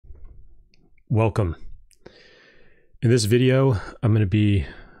Welcome. In this video, I'm going to be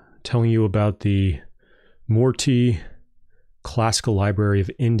telling you about the Murty Classical Library of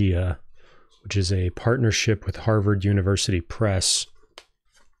India, which is a partnership with Harvard University Press,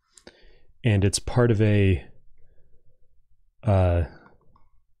 and it's part of a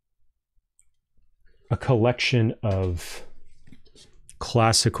collection of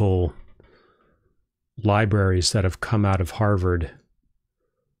classical libraries that have come out of Harvard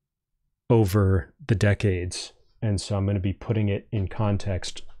over the decades. And so I'm going to be putting it in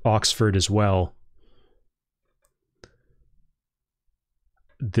context, Oxford as well.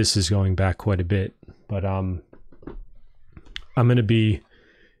 This is going back quite a bit, but I'm going to be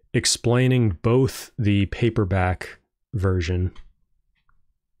explaining both the paperback version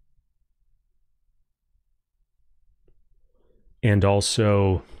and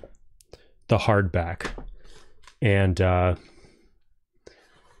also the hardback. And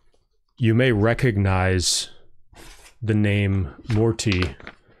you may recognize the name Murty.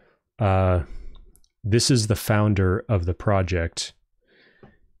 This is the founder of the project.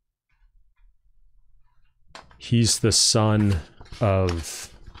 He's the son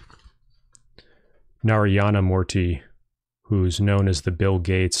of Narayana Murty, who's known as the Bill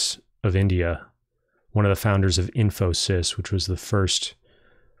Gates of India, one of the founders of Infosys, which was the first.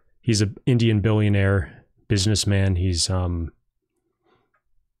 He's an Indian billionaire, businessman. He's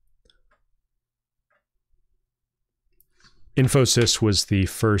Infosys was the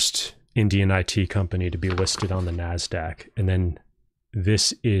first Indian IT company to be listed on the NASDAQ. And then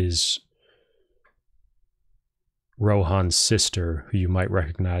this is Rohan's sister, who you might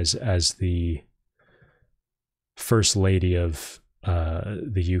recognize as the First Lady of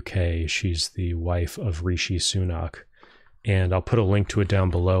the UK. She's the wife of Rishi Sunak. And I'll put a link to it down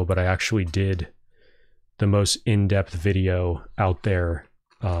below, but I actually did the most in-depth video out there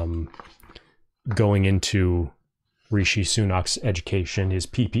going into Rishi Sunak's education, his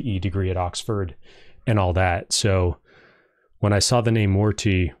PPE degree at Oxford, and all that. So when I saw the name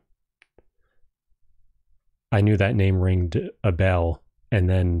Murty, I knew that name rang a bell, and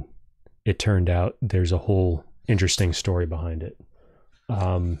then it turned out there's a whole interesting story behind it.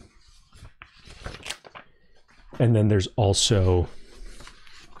 And then there's also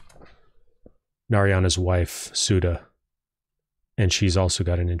Narayana's wife, Sudha, and she's also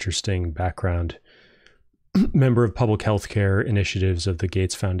got an interesting background. Member of public health care initiatives of the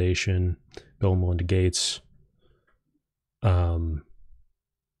Gates Foundation, Bill and Melinda Gates. Known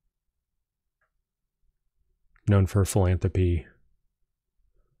for philanthropy.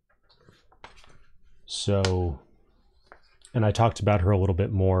 So, and I talked about her a little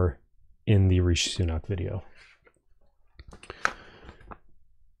bit more in the Rishi Sunak video.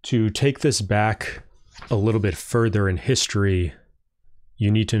 To take this back a little bit further in history,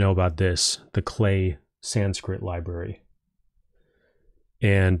 you need to know about this, the Clay Sanskrit library.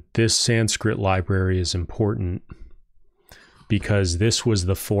 And this Sanskrit library is important because this was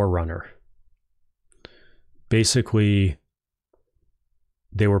the forerunner. Basically,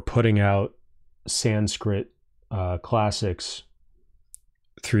 they were putting out Sanskrit classics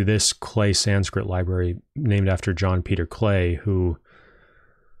through this Clay Sanskrit library named after John Peter Clay, who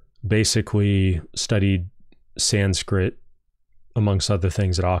basically studied Sanskrit amongst other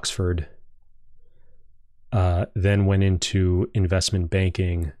things at Oxford. Then went into investment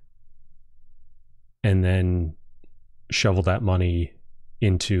banking and then shoveled that money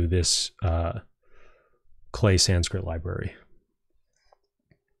into this Clay Sanskrit library.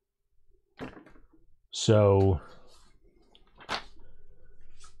 So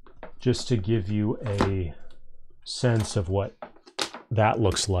just to give you a sense of what that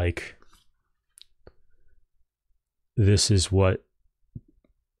looks like, this is what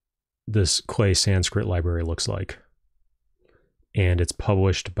this Clay Sanskrit library looks like. And it's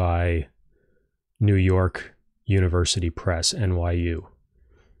published by New York University Press, NYU.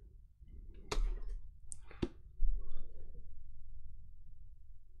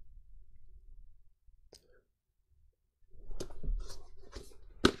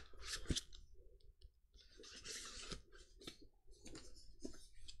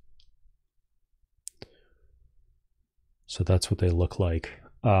 So that's what they look like.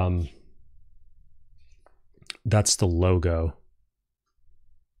 That's the logo.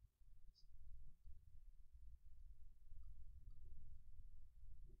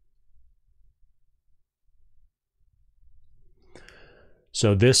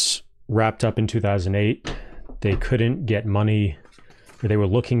 So this wrapped up in 2008. They couldn't get money, or they were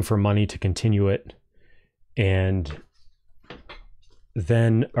looking for money to continue it. And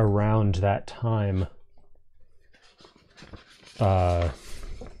then around that time,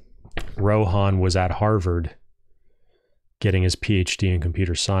 Rohan was at Harvard getting his PhD in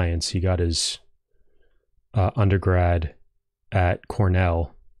computer science. He got his undergrad at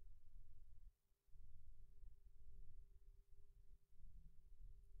Cornell.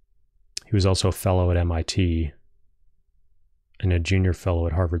 He was also a fellow at MIT and a junior fellow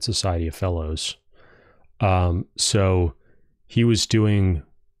at Harvard Society of Fellows. So he was doing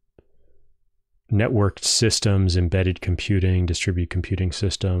networked systems, embedded computing, distributed computing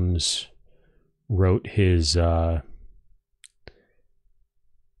systems, wrote his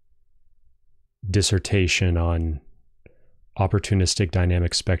dissertation on opportunistic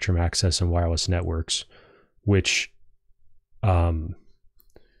dynamic spectrum access and wireless networks, which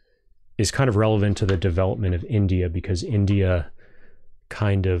is kind of relevant to the development of India, because India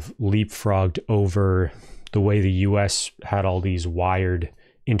kind of leapfrogged over the way the US had all these wired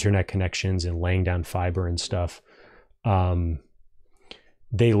internet connections and laying down fiber and stuff. They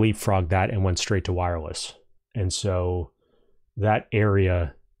leapfrogged that and went straight to wireless. And so that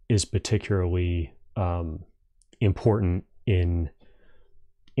area is particularly important in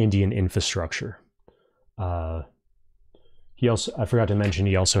Indian infrastructure. He also, I forgot to mention,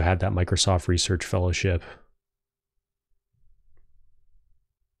 he also had that Microsoft Research Fellowship.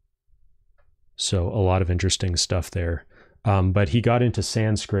 So a lot of interesting stuff there. But he got into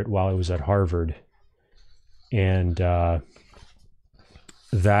Sanskrit while I was at Harvard. And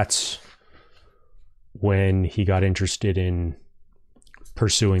that's when he got interested in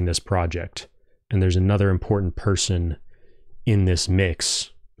pursuing this project. And there's another important person in this mix.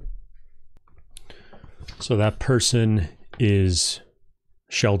 So that person is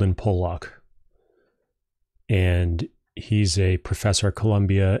Sheldon Pollock. And he's a professor at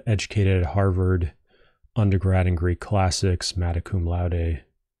Columbia, educated at Harvard, undergrad in Greek classics, magna cum laude,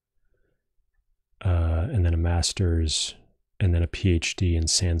 and then a master's, and then a PhD in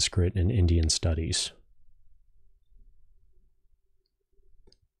Sanskrit and Indian studies.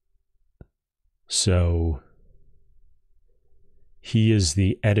 So he is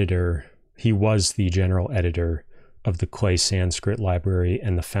the editor, he was the general editor of the Clay Sanskrit Library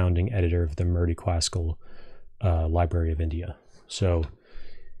and the founding editor of the Murty Classical Library of India. So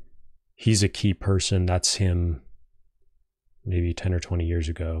he's a key person. That's him maybe 10 or 20 years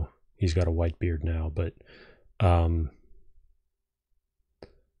ago. He's got a white beard now, but kind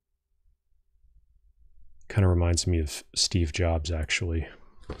of reminds me of Steve Jobs, actually.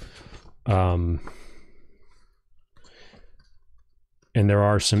 And there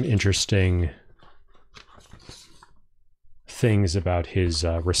are some interesting things about his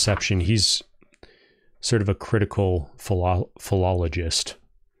reception. He's sort of a critical philologist,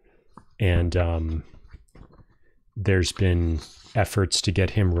 and there's been efforts to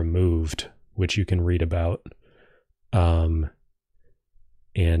get him removed, which you can read about. And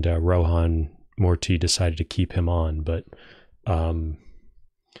Rohan Murty decided to keep him on, but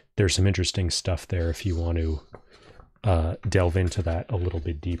there's some interesting stuff there if you want to delve into that a little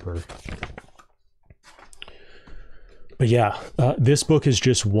bit deeper. But yeah, this book is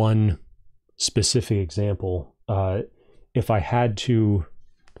just one specific example. If I had to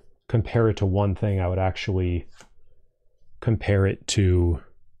compare it to one thing, I would actually compare it to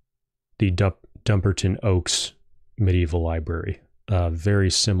the Dumbarton Oaks Medieval Library. Very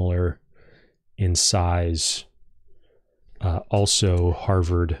similar in size, also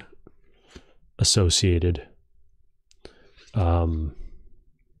Harvard associated. I'm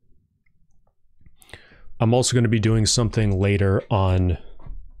also going to be doing something later on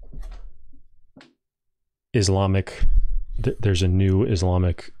Islamic. There's a new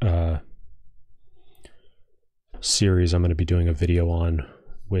Islamic series I'm going to be doing a video on,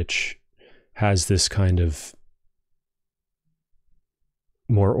 which has this kind of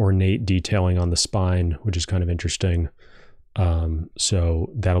more ornate detailing on the spine, which is kind of interesting.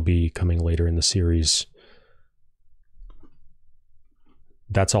 So that'll be coming later in the series.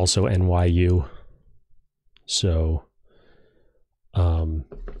 That's also NYU. So,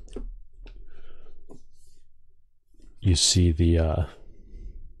 you see the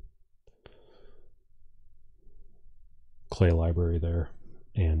Clay Library there,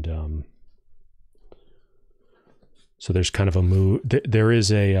 and so there's kind of a move. There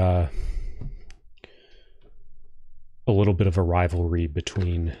is a little bit of a rivalry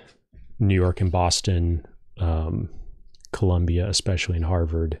between New York and Boston, Columbia, especially in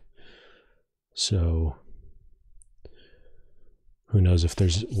Harvard. So who knows if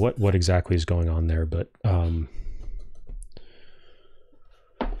there's what exactly is going on there, but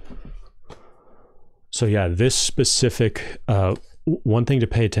so yeah, this specific one thing to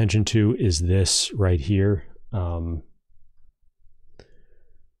pay attention to is this right here.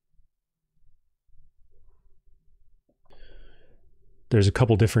 there's a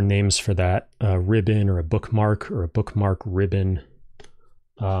couple different names for that, a ribbon or a bookmark ribbon.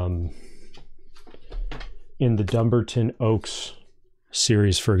 In the Dumbarton Oaks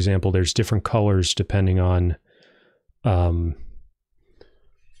series, for example, there's different colors depending on the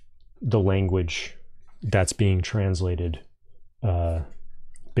language that's being translated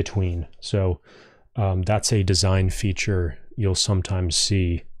between. So that's a design feature you'll sometimes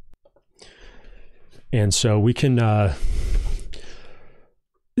see. And so we can,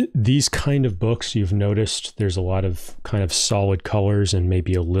 these kind of books, you've noticed there's a lot of kind of solid colors and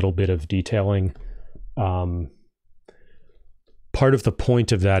maybe a little bit of detailing. Part of the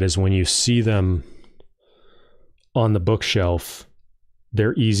point of that is when you see them on the bookshelf,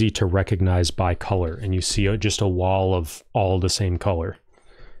 they're easy to recognize by color, and you see just a wall of all the same color.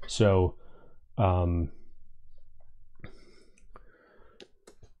 So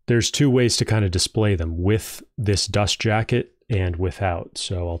there's two ways to kind of display them, with this dust jacket and without.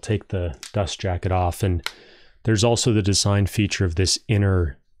 So I'll take the dust jacket off, and there's also the design feature of this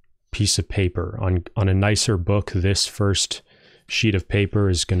inner piece of paper. On a nicer book, this first sheet of paper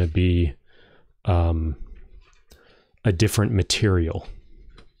is going to be a different material.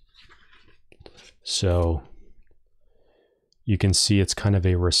 So you can see it's kind of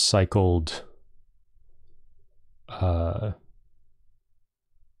a recycled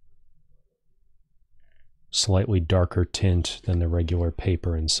slightly darker tint than the regular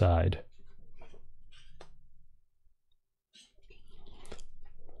paper inside.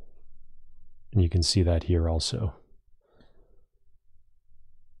 And you can see that here also.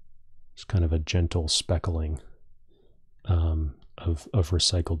 It's kind of a gentle speckling of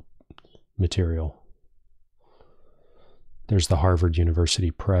recycled material. There's the Harvard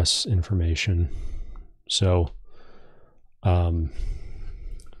University Press information. So we'll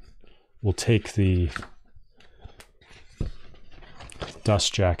take the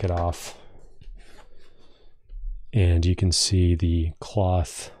dust jacket off, and you can see the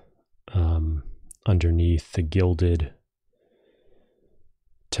cloth underneath, the gilded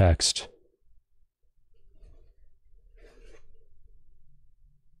text.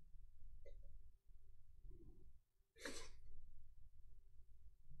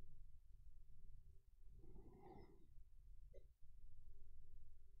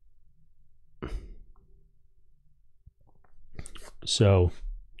 So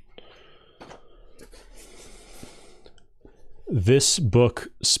this book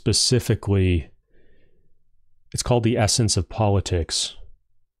specifically, it's called The Essence of Politics,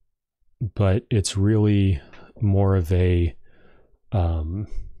 but it's really more of a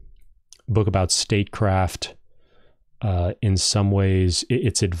book about statecraft. In some ways,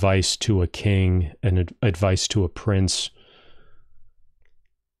 it's advice to a king and advice to a prince,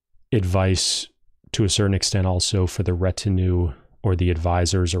 advice to a certain extent also for the retinue or the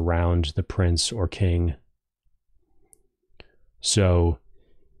advisors around the prince or king. So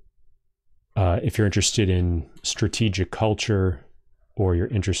if you're interested in strategic culture, or you're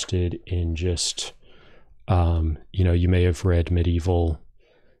interested in just, you may have read medieval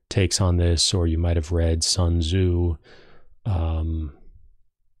takes on this, or you might have read Sun Tzu, The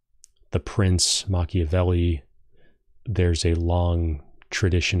Prince, Machiavelli. There's a long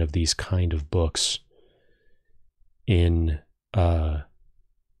tradition of these kind of books in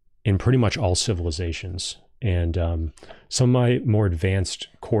pretty much all civilizations. And some of my more advanced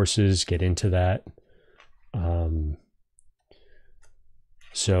courses get into that.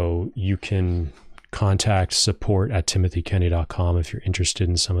 So you can contact support@timothykenny.com if you're interested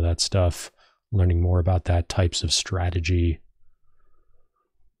in some of that stuff, learning more about that, types of strategy.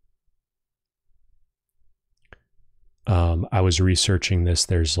 I was researching this.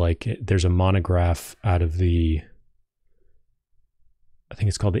 There's a monograph out of I think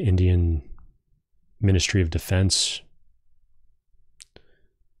it's called the Indian Ministry of Defense,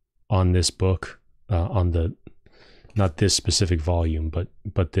 on this book, not this specific volume,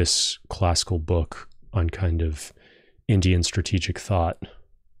 but this classical book on kind of Indian strategic thought.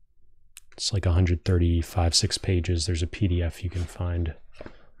 It's like 135, 6 pages. There's a PDF you can find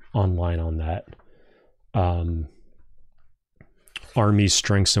online on that. Army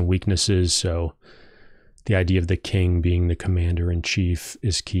strengths and weaknesses. So the idea of the king being the commander-in-chief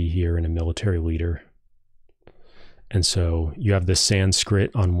is key here in a military leader. And so you have the Sanskrit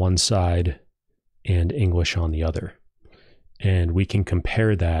on one side and English on the other. And we can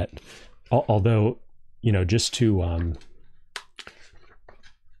compare that, although, just to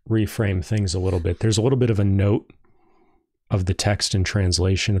reframe things a little bit, there's a little bit of a note of the text and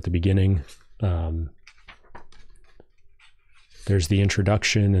translation at the beginning. There's the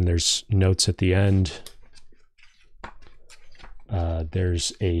introduction and there's notes at the end.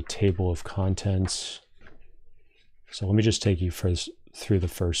 There's a table of contents. So let me just take you through the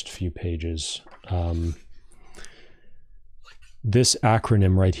first few pages. This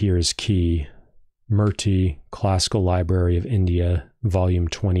acronym right here is key. Murty, Classical Library of India, Volume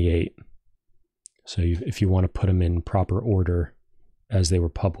 28. So if you want to put them in proper order as they were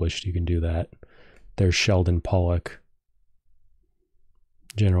published, you can do that. There's Sheldon Pollock,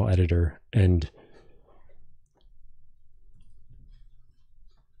 general editor, and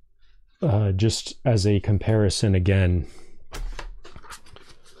just as a comparison again,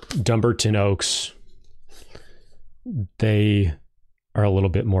 Dumbarton Oaks, they are a little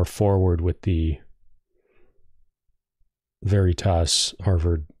bit more forward with the Veritas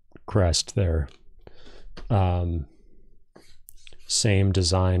Harvard crest there. Same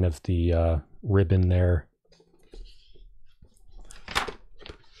design of the ribbon there.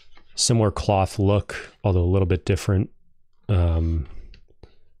 Similar cloth look, although a little bit different. Sort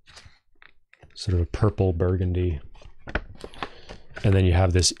of a purple burgundy. And then you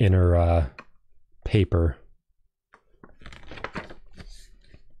have this inner paper.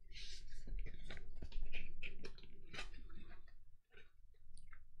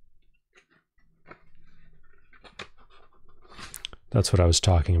 That's what I was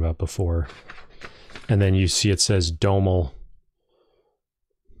talking about before. And then you see it says Domel,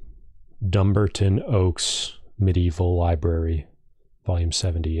 Dumbarton Oaks Medieval Library, Volume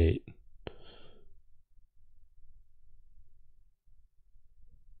 78.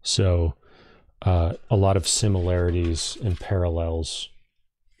 So a lot of similarities and parallels.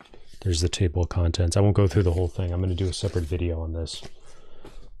 There's the table of contents. I won't go through the whole thing. I'm going to do a separate video on this.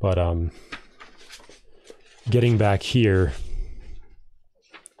 But getting back here,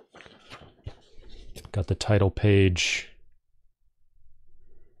 got the title page.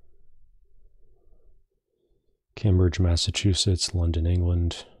 Cambridge, Massachusetts, London,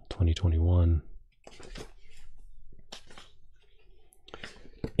 England, 2021.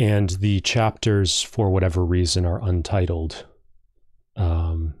 And the chapters, for whatever reason, are untitled.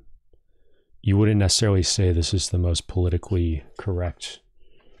 You wouldn't necessarily say this is the most politically correct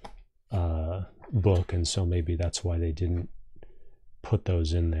book, and so maybe that's why they didn't put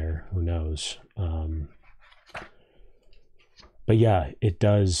those in there. Who knows? But yeah, it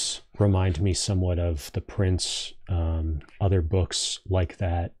does remind me somewhat of The Prince, other books like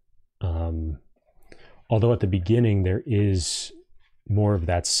that. Although at the beginning there is more of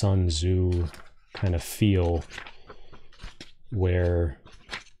that Sun Tzu kind of feel, where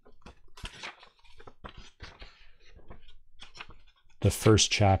the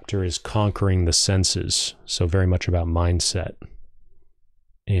first chapter is conquering the senses, so very much about mindset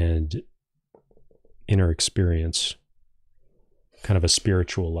and inner experience, kind of a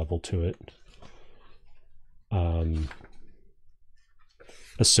spiritual level to it,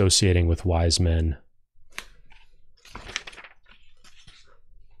 associating with wise men,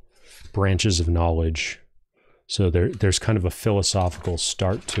 branches of knowledge. So there's kind of a philosophical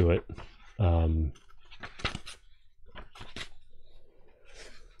start to it.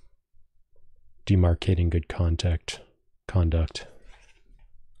 Demarcating good conduct.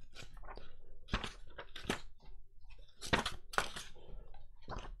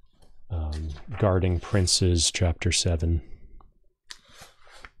 Guarding Princes, Chapter 7.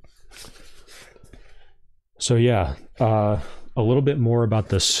 So yeah, a little bit more about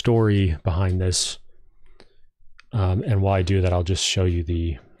the story behind this. And while I do that, I'll just show you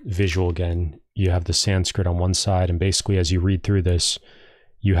the visual again. You have the Sanskrit on one side, and basically as you read through this,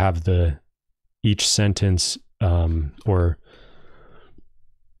 you have each sentence or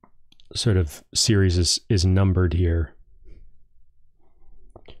sort of series is numbered here.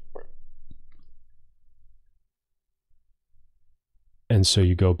 And so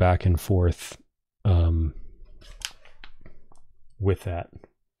you go back and forth with that.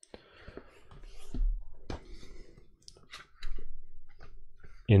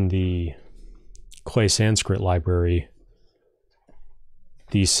 In the Clay Sanskrit library,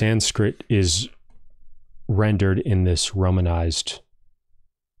 the Sanskrit is rendered in this Romanized.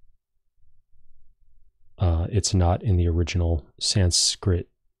 It's not in the original Sanskrit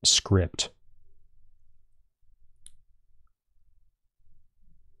script.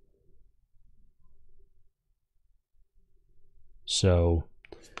 So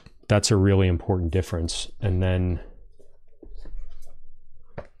that's a really important difference. And then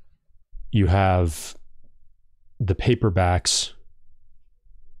you have the paperbacks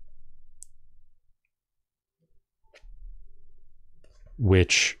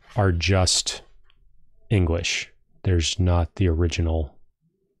which are just English. There's not the original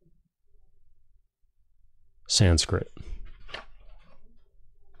Sanskrit.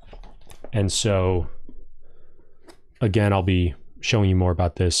 And so, again, I'll be showing you more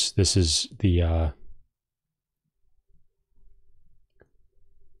about this. This is the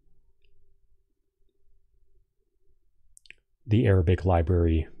Arabic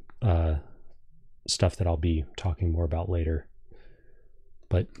library stuff that I'll be talking more about later.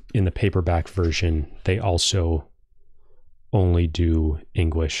 But in the paperback version, they also only do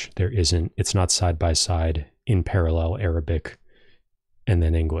English. It's not side by side, in parallel Arabic and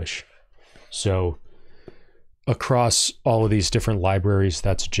then English. So across all of these different libraries,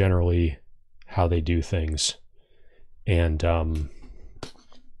 that's generally how they do things. And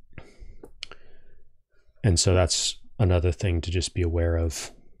so that's another thing to just be aware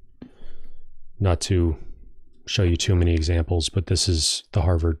of. Not to show you too many examples, but this is the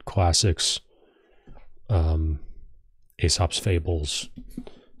Harvard Classics, Aesop's Fables.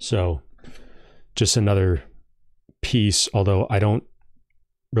 So just another piece, although I don't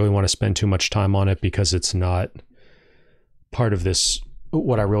really want to spend too much time on it because it's not part of this.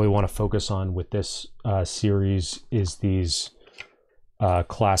 What I really want to focus on with this series is these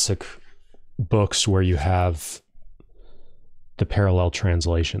classic books where you have the parallel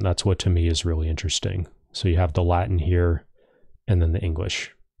translation. That's what to me is really interesting. So you have the Latin here and then the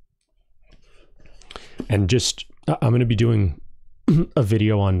English. And just, I'm going to be doing a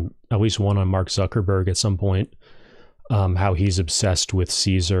video on, at least one on Mark Zuckerberg at some point, how he's obsessed with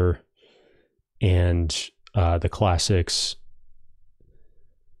Caesar and the classics,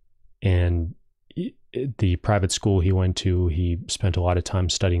 and the private school he went to, he spent a lot of time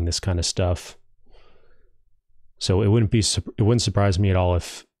studying this kind of stuff. So it wouldn't surprise me at all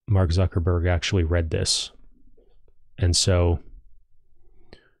if Mark Zuckerberg actually read this. And so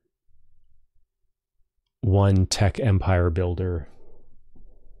one tech empire builder,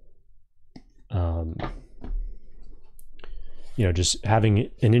 just having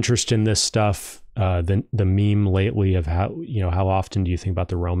an interest in this stuff, the meme lately of how often do you think about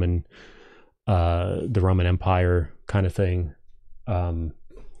the Roman Empire kind of thing.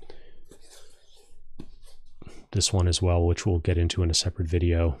 This one as well, which we'll get into in a separate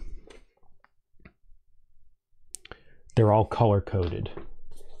video. They're all color coded.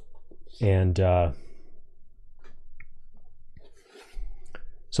 And so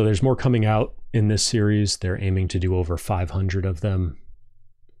there's more coming out in this series. They're aiming to do over 500 of them.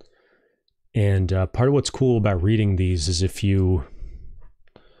 And part of what's cool about reading these is if you've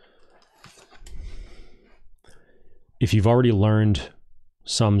already learned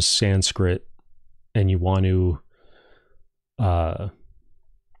some Sanskrit and you want to kind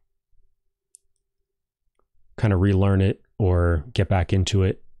of relearn it or get back into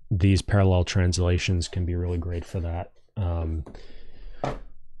it, these parallel translations can be really great for that.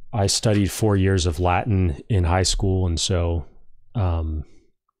 I studied 4 years of Latin in high school, and so going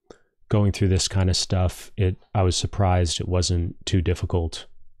through this kind of stuff, I was surprised it wasn't too difficult.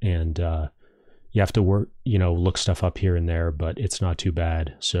 And you have to look stuff up here and there, but it's not too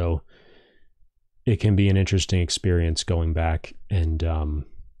bad. So it can be an interesting experience going back and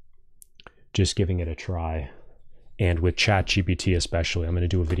just giving it a try. And with ChatGPT especially, I'm going to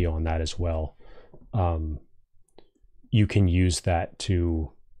do a video on that as well. You can use that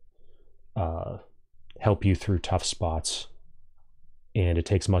to help you through tough spots. And it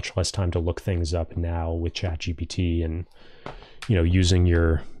takes much less time to look things up now with ChatGPT and, using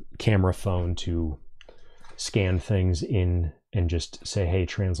your camera phone to scan things in and just say, hey,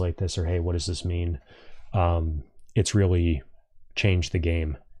 translate this, or hey, what does this mean? It's really changed the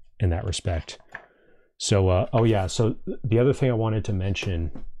game in that respect. So, so the other thing I wanted to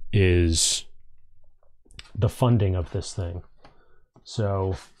mention is the funding of this thing.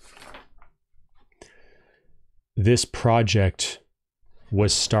 So this project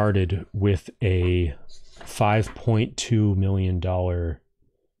was started with a $5.2 million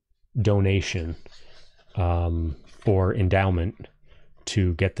donation or endowment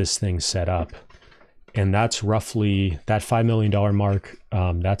to get this thing set up. And that's roughly, that $5 million mark,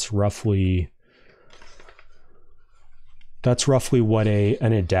 that's roughly what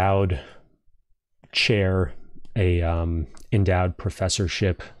an endowed chair, endowed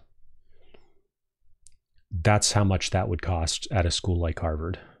professorship, that's how much that would cost at a school like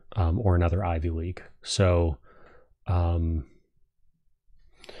Harvard or another Ivy League. So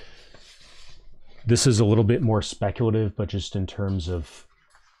this is a little bit more speculative, but just in terms of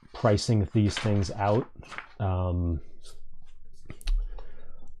pricing these things out,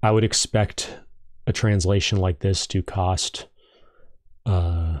 I would expect a translation like this to cost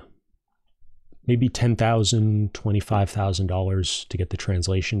maybe $10,000, $25,000 to get the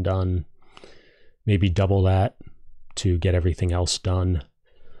translation done, maybe double that to get everything else done.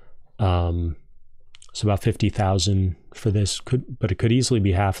 So about 50,000 for this, but it could easily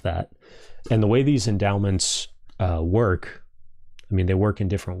be half that. And the way these endowments work, I mean, they work in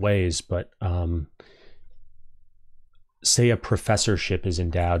different ways, but say a professorship is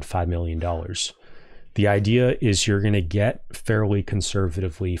endowed $5 million. The idea is you're going to get fairly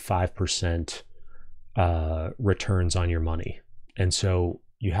conservatively 5% returns on your money. And so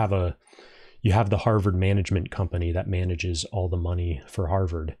you have the Harvard management company that manages all the money for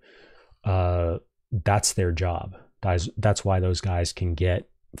Harvard. That's their job. That's why those guys can get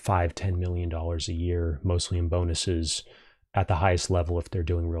 $5-10 million a year, mostly in bonuses at the highest level if they're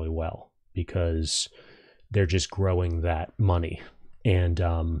doing really well, because they're just growing that money. And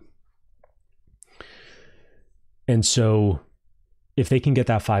so if they can get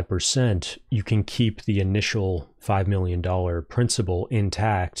that 5%, you can keep the initial $5 million principal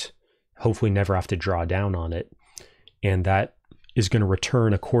intact, hopefully never have to draw down on it. And that is going to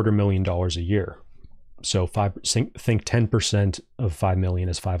return $250,000 a year. So think 10% of 5 million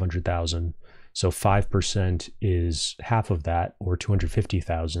is 500,000. So 5% is half of that, or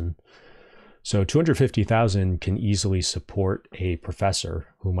 250,000. So 250,000 can easily support a professor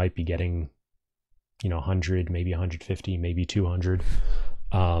who might be getting, 100, maybe 150, maybe 200,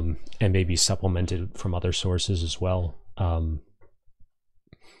 and maybe supplemented from other sources as well. But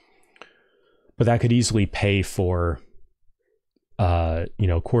that could easily pay for,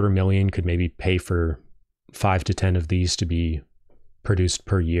 $250,000 could maybe pay for 5 to 10 of these to be produced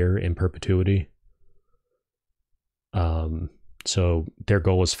per year in perpetuity. So their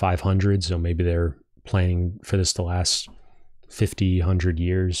goal is 500. So maybe they're planning for this to last 50, 100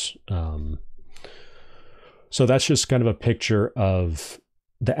 years. So that's just kind of a picture of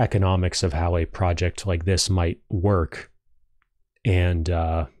the economics of how a project like this might work. And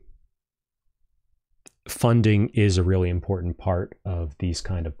funding is a really important part of these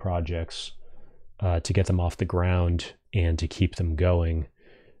kind of projects to get them off the ground and to keep them going.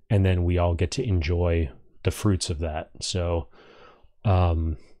 And then we all get to enjoy the fruits of that. So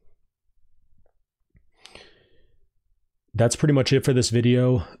that's pretty much it for this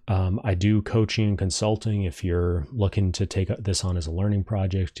video. I do coaching and consulting. If you're looking to take this on as a learning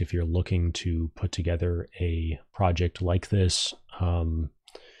project, if you're looking to put together a project like this,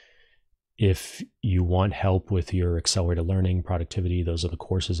 if you want help with your accelerated learning, productivity, those are the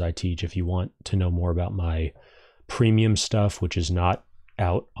courses I teach. If you want to know more about my premium stuff, which is not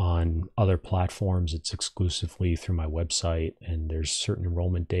out on other platforms, it's exclusively through my website, and there's certain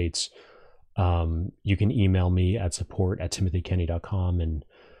enrollment dates. You can email me at support@timothykenny.com, and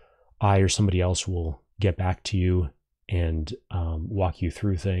I or somebody else will get back to you and walk you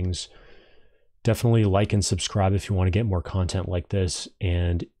through things. Definitely like and subscribe if you want to get more content like this.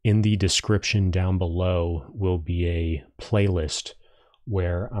 And in the description down below will be a playlist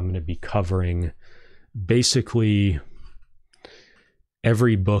where I'm going to be covering basically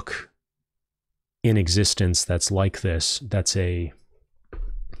every book in existence that's like this. That's where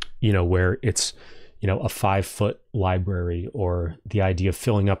it's, a 5-foot library, or the idea of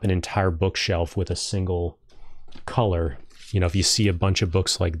filling up an entire bookshelf with a single color. If you see a bunch of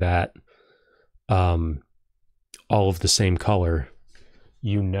books like that, all of the same color,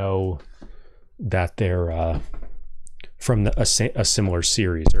 that they're from a similar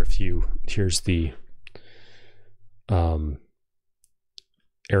series. Or here's the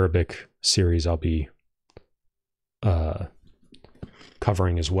Arabic series I'll be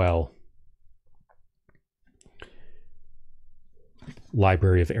covering as well.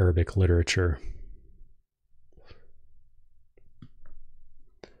 Library of Arabic Literature.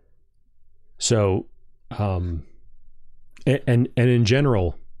 So, and in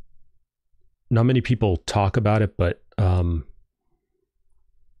general, not many people talk about it, but,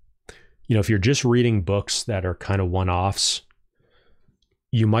 if you're just reading books that are kind of one-offs,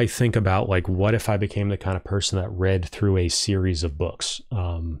 you might think about, like, what if I became the kind of person that read through a series of books?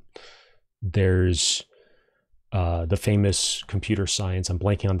 There's the famous computer science, I'm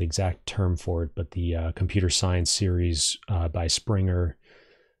blanking on the exact term for it, but the computer science series by Springer,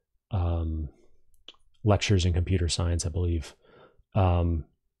 Lectures in Computer Science, I believe.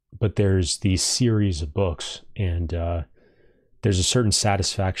 But there's these series of books, and there's a certain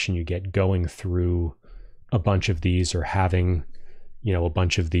satisfaction you get going through a bunch of these, or having, a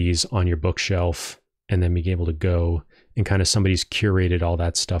bunch of these on your bookshelf, and then being able to go and kind of somebody's curated all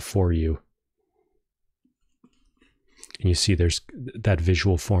that stuff for you. And you see there's that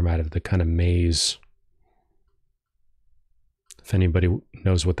visual format of the kind of maze. If anybody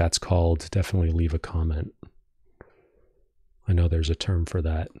knows what that's called, definitely leave a comment. I know there's a term for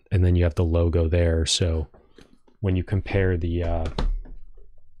that. And then you have the logo there. So when you compare the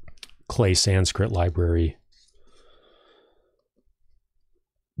Clay Sanskrit library,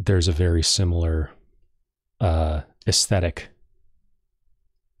 there's a very similar aesthetic.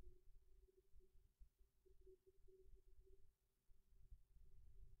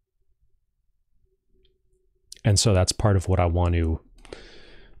 And so that's part of what I want to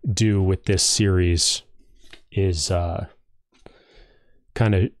do with this series is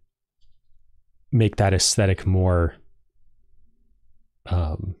kind of make that aesthetic more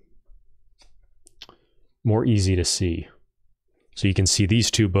more easy to see. So you can see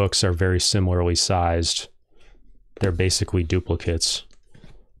these two books are very similarly sized. They're basically duplicates.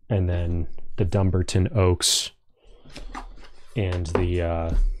 And then the Dumbarton Oaks and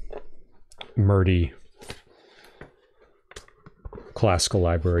the Murty Classical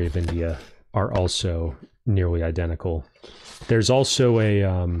Library of India are also nearly identical. There's also a,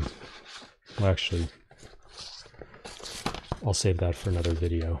 well, actually, I'll save that for another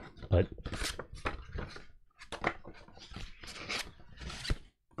video, but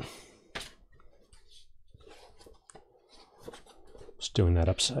just doing that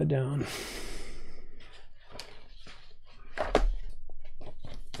upside down.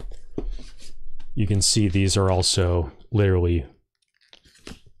 You can see these are also literally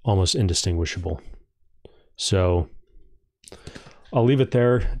almost indistinguishable. So I'll leave it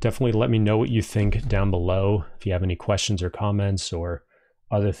there. Definitely let me know what you think down below. If you have any questions or comments or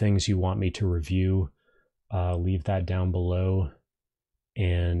other things you want me to review, leave that down below.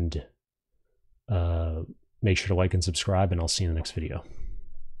 And make sure to like and subscribe, and I'll see you in the next video.